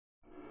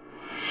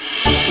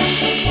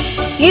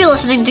You're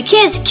listening to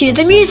Kids Cue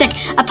the Music,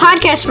 a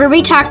podcast where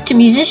we talk to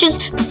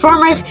musicians,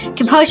 performers,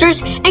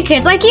 composers, and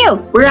kids like you.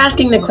 We're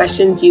asking the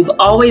questions you've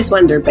always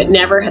wondered but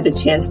never had the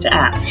chance to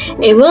ask.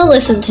 And we'll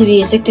listen to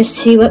music to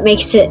see what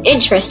makes it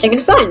interesting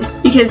and fun.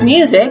 Because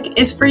music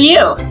is for you.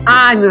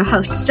 I'm your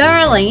host,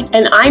 Zara Lane.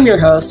 And I'm your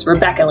host,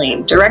 Rebecca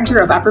Lane, director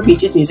of Upper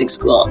Beaches Music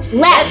School.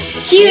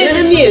 Let's cue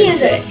the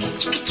music!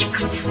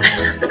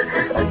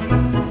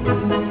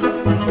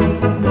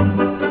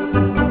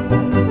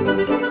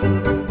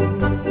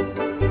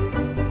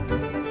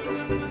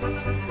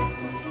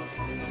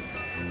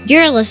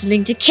 You're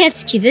listening to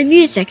Kids Cue the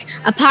Music,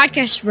 a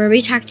podcast where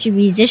we talk to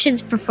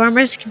musicians,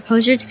 performers,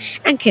 composers,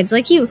 and kids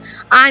like you.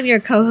 I'm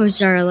your co-host,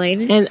 Zara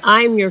Lane. And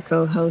I'm your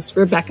co-host,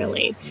 Rebecca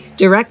Lane,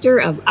 director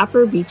of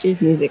Upper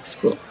Beaches Music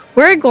School.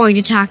 We're going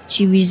to talk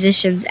to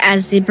musicians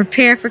as they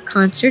prepare for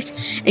concerts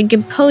and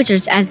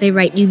composers as they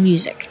write new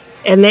music.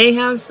 And they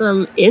have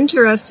some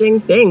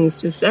interesting things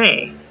to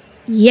say.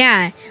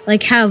 Yeah,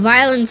 like how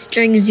violin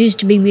strings used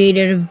to be made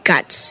out of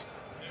guts.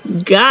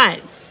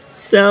 Guts.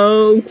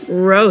 So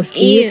gross.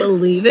 Can you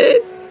believe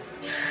it?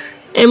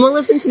 And we'll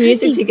listen to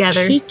music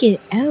together. Take it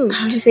out.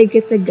 How do they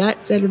get the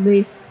guts out of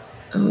the...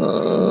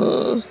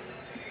 Oh,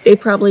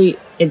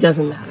 it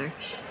doesn't matter.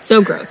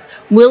 So gross.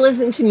 We'll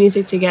listen to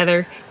music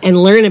together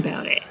and learn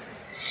about it.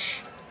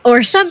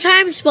 Or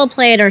sometimes we'll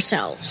play it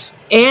ourselves.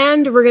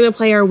 And we're going to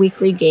play our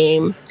weekly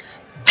game,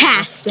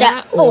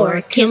 Pasta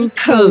or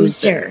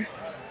Composer.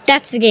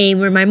 That's the game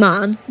where my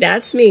mom,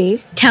 that's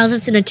me, tells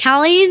us an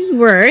Italian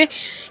word,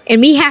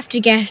 and we have to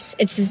guess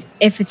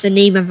if it's a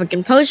name of a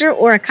composer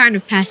or a kind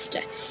of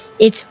pasta.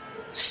 It's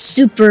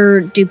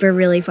super duper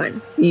really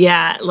fun.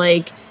 Yeah,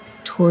 like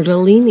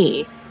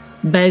tortellini,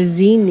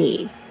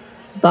 bazzini,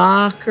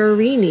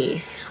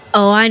 baccarini.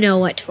 Oh, I know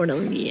what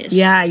tortellini is.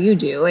 Yeah, you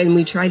do. And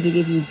we tried to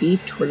give you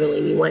beef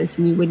tortellini once,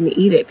 and you wouldn't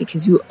eat it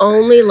because you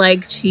only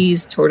like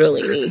cheese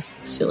tortellini.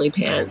 Silly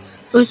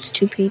pants. Oh, it's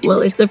 2 pages. Well,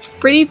 it's a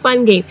pretty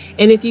fun game.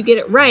 And if you get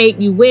it right,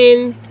 you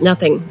win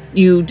nothing.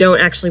 You don't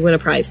actually win a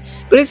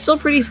prize. But it's still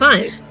pretty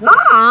fun.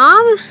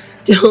 Mom!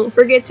 Don't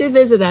forget to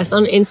visit us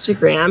on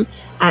Instagram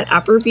at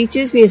Upper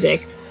Beaches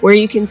Music, where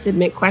you can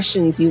submit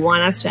questions you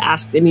want us to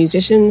ask the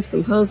musicians,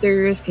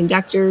 composers,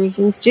 conductors,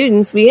 and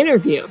students we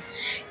interview.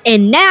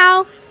 And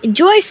now,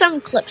 enjoy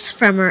some clips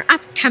from our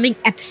upcoming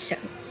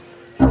episodes.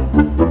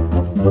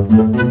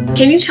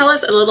 Can you tell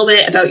us a little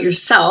bit about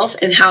yourself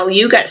and how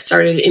you got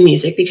started in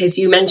music? Because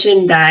you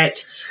mentioned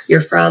that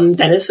you're from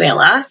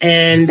Venezuela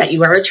and that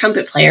you are a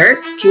trumpet player.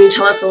 Can you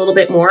tell us a little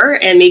bit more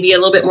and maybe a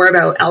little bit more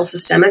about El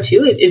Sistema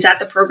too? Is that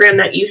the program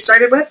that you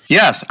started with?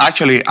 Yes,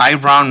 actually, I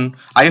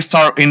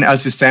started in El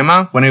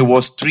Sistema when I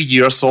was 3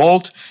 years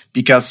old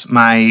because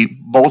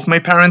both my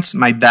parents,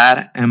 my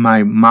dad and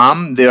my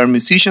mom, they are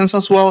musicians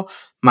as well.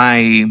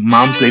 My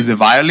mom plays the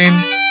violin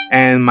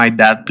and my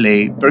dad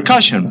played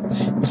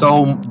percussion.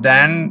 So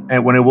then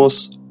when I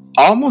was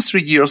almost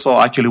 3 years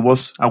old, actually it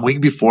was a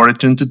week before I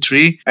turned to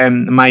 3,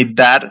 and my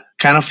dad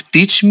kind of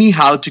teach me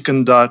how to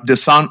conduct the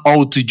song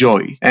Ode to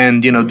Joy.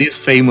 And, this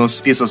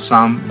famous piece of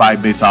song by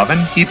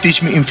Beethoven, he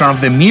teach me in front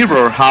of the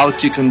mirror how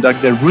to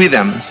conduct the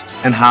rhythms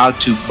and how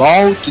to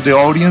bow to the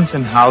audience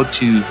and how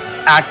to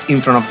act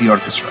in front of the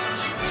orchestra.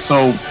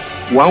 So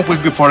 1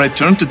 week before I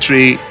turned to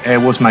 3,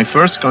 it was my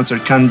first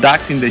concert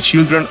conducting the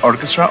children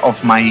orchestra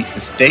of my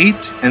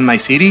state and my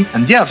city.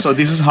 And so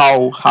this is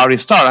how it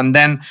started. And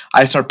then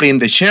I started playing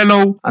the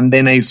cello, and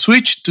then I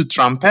switched to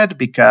trumpet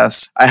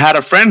because I had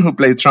a friend who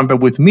played trumpet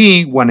with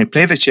me when I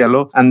played the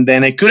cello, and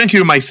then I couldn't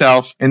hear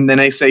myself. And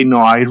then I say, no,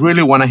 I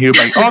really want to hear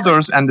by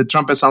others, and the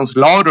trumpet sounds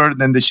louder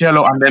than the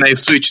cello, and then I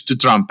switched to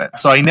trumpet.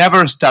 So I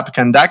never stopped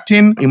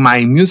conducting in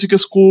my music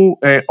school,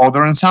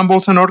 other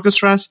ensembles and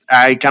orchestras.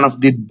 I kind of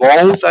did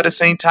both at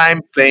the same time,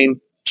 playing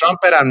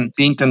trumpet and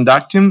being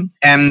conducting,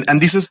 and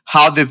this is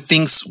how the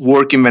things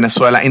work in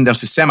Venezuela in the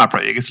Sistema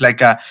project. It's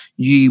like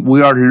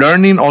we are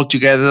learning all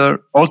together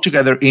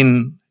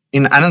in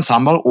an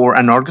ensemble or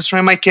an orchestra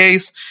in my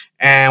case,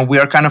 and we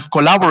are kind of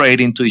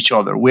collaborating to each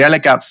other. We are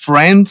like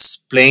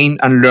friends playing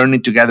and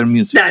learning together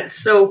music. That's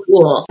so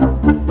cool.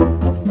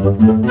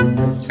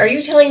 Are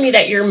you telling me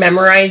that you're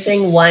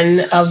memorizing one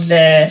of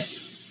the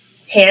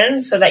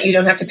hands so that you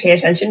don't have to pay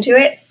attention to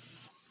it?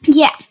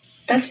 Yeah.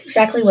 That's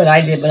exactly what I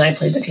did when I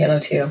played the piano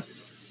too.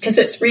 Because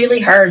it's really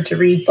hard to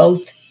read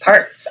both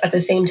parts at the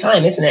same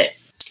time, isn't it?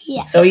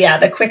 Yeah. So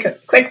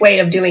the quick way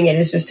of doing it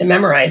is just to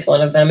memorize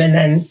one of them, and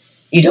then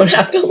you don't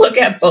have to look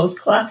at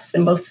both clefs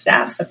and both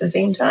staffs at the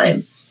same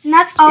time. And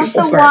that's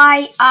also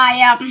why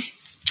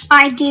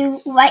I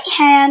do right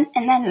hand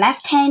and then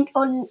left hand,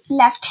 or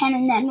left hand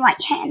and then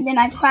right hand. Then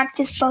I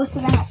practice both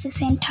of them at the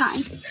same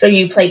time. So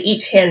you play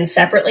each hand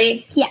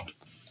separately? Yeah.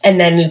 And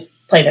then you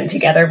play them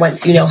together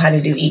once you know how to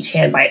do each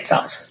hand by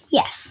itself?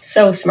 Yes.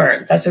 So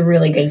smart. That's a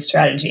really good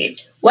strategy.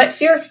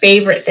 What's your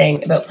favorite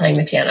thing about playing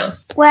the piano?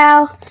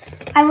 Well,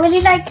 I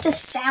really like the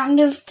sound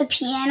of the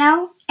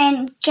piano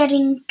and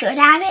getting good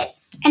at it.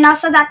 And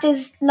also that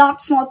there's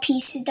lots more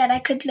pieces that I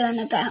could learn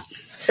about.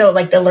 So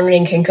like the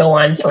learning can go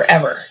on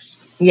forever.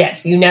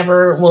 Yes, you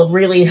never will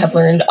really have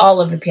learned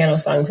all of the piano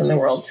songs in the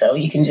world, so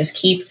you can just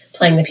keep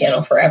playing the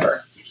piano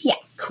forever. Yeah.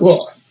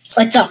 Cool.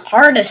 What's the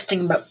hardest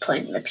thing about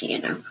playing the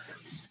piano?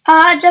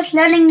 Just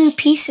learning new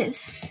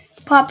pieces,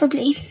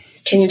 probably.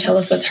 Can you tell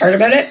us what's hard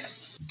about it?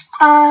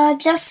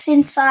 Just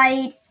since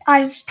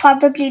I've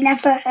probably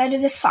never heard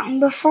of the song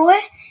before,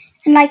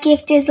 and like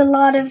if there's a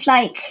lot of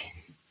like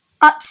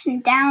ups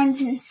and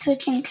downs and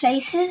switching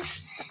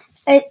places,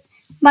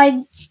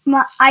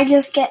 I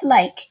just get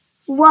like,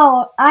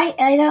 whoa,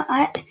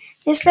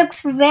 this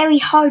looks very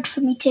hard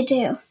for me to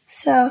do.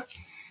 So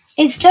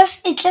it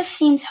just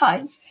seems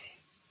hard.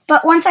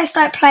 But once I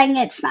start playing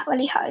it, it's not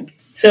really hard.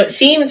 So it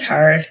seems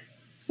hard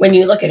when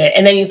you look at it,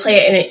 and then you play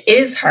it and it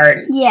is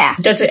hard. Yeah.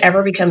 Does it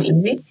ever become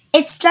easy?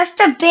 It's just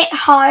a bit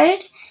hard.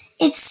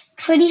 It's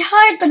pretty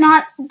hard, but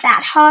not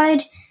that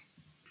hard.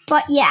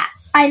 But yeah,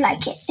 I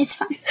like it. It's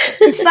fun.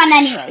 It's fun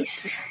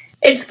anyways.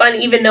 It's fun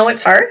even though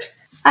it's hard?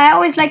 I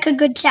always like a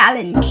good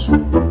challenge.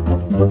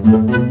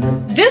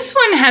 This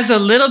one has a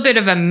little bit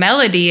of a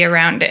melody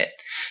around it.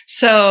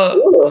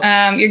 So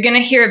you're going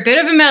to hear a bit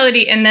of a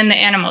melody and then the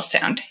animal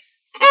sound.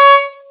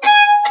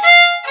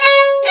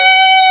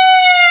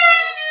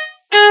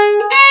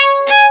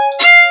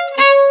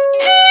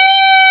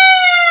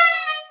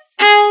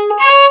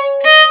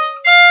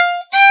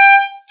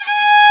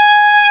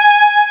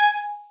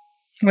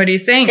 What do you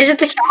think? Is it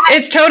the cat?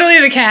 It's totally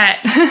the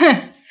cat.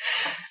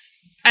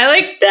 I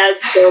like...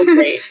 That's so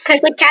great.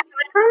 Because the cat's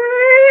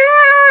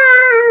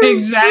like...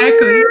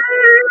 Exactly.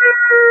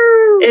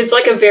 It's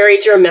like a very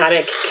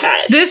dramatic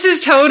cat. This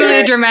is totally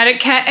a dramatic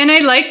cat. And I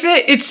like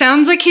that it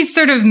sounds like he's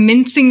sort of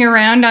mincing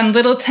around on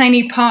little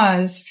tiny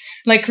paws.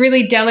 Like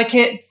really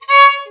delicate.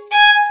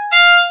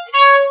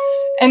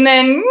 And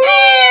then,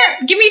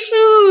 give me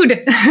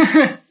food.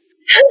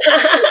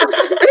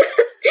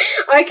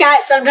 Our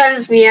cat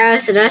sometimes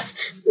meows at us,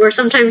 or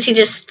sometimes he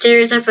just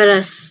stares up at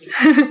us.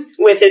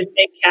 With his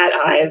big cat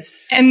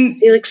eyes. And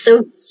he looks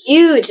so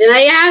cute, and I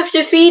have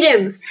to feed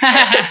him.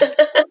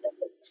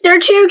 They're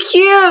too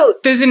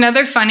cute. There's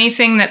another funny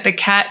thing that the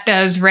cat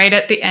does right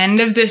at the end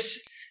of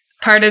this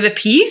part of the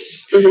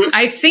piece. Mm-hmm.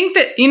 I think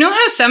that, you know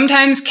how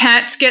sometimes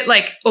cats get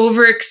like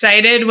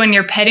overexcited when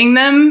you're petting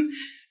them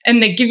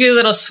and they give you a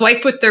little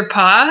swipe with their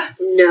paw?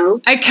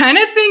 No. I kind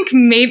of think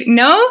maybe,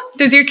 no?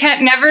 Does your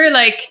cat never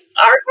like...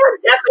 Our cat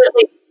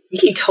definitely,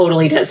 he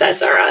totally does that,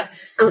 Zara.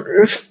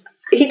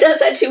 He does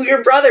that to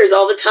your brothers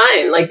all the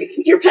time. Like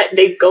your pet,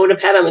 they go to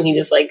pet him and he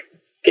just like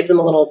gives them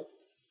a little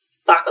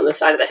knock on the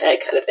side of the head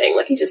kind of thing.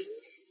 Like he just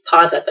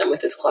paws at them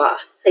with his claw.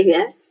 Like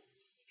that?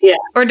 Yeah.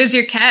 Or does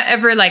your cat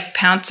ever like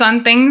pounce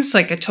on things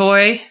like a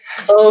toy?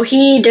 Oh,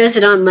 he does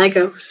it on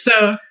Lego.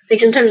 So like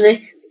sometimes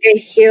I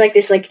hear like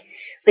this like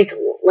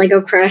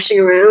Lego crashing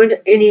around,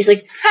 and he's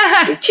like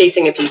he's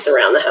chasing a piece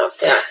around the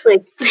house. Yeah.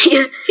 Like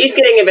yeah. He's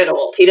getting a bit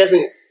old. He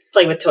doesn't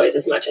play with toys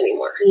as much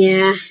anymore.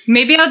 Yeah.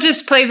 Maybe I'll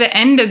just play the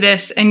end of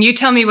this and you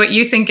tell me what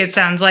you think it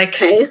sounds like.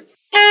 Okay.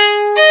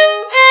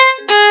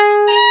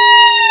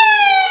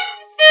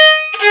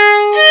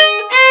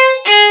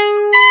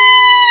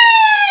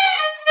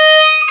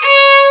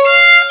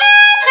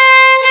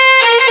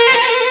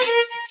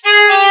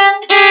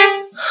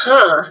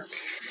 Huh.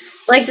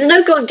 Like the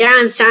note going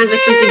down sounds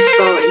like something's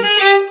falling.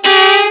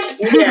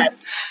 Yeah.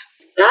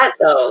 That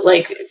though,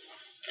 like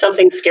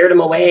something scared him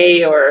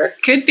away, or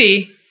could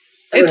be.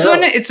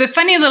 It's a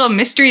funny little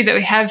mystery that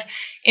we have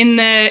in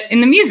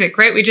the music,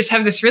 right? We just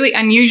have this really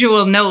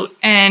unusual note,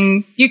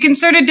 and you can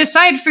sort of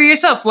decide for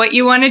yourself what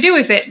you want to do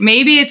with it.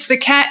 Maybe it's the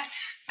cat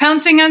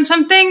pouncing on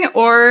something,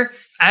 or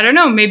I don't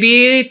know,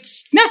 maybe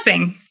it's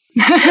nothing.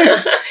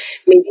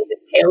 Maybe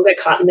his tail got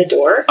caught in the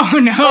door. Oh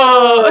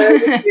no.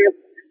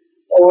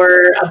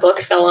 Or a book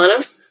fell on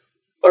him.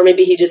 Or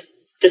maybe he just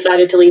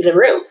decided to leave the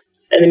room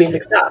and the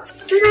music stops.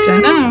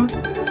 Don't know.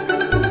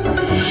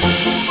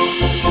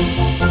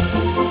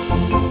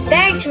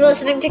 Thanks for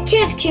listening to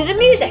Kids Cue the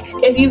Music.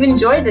 If you've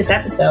enjoyed this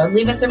episode,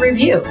 leave us a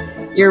review.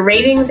 Your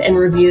ratings and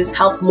reviews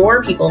help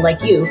more people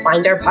like you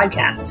find our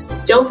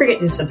podcast. Don't forget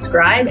to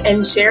subscribe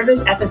and share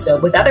this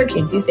episode with other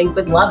kids you think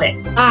would love it.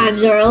 I'm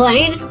Zora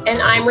Lane.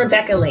 And I'm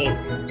Rebecca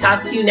Lane.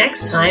 Talk to you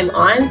next time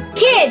on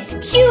Kids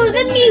Cue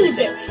the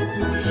Music.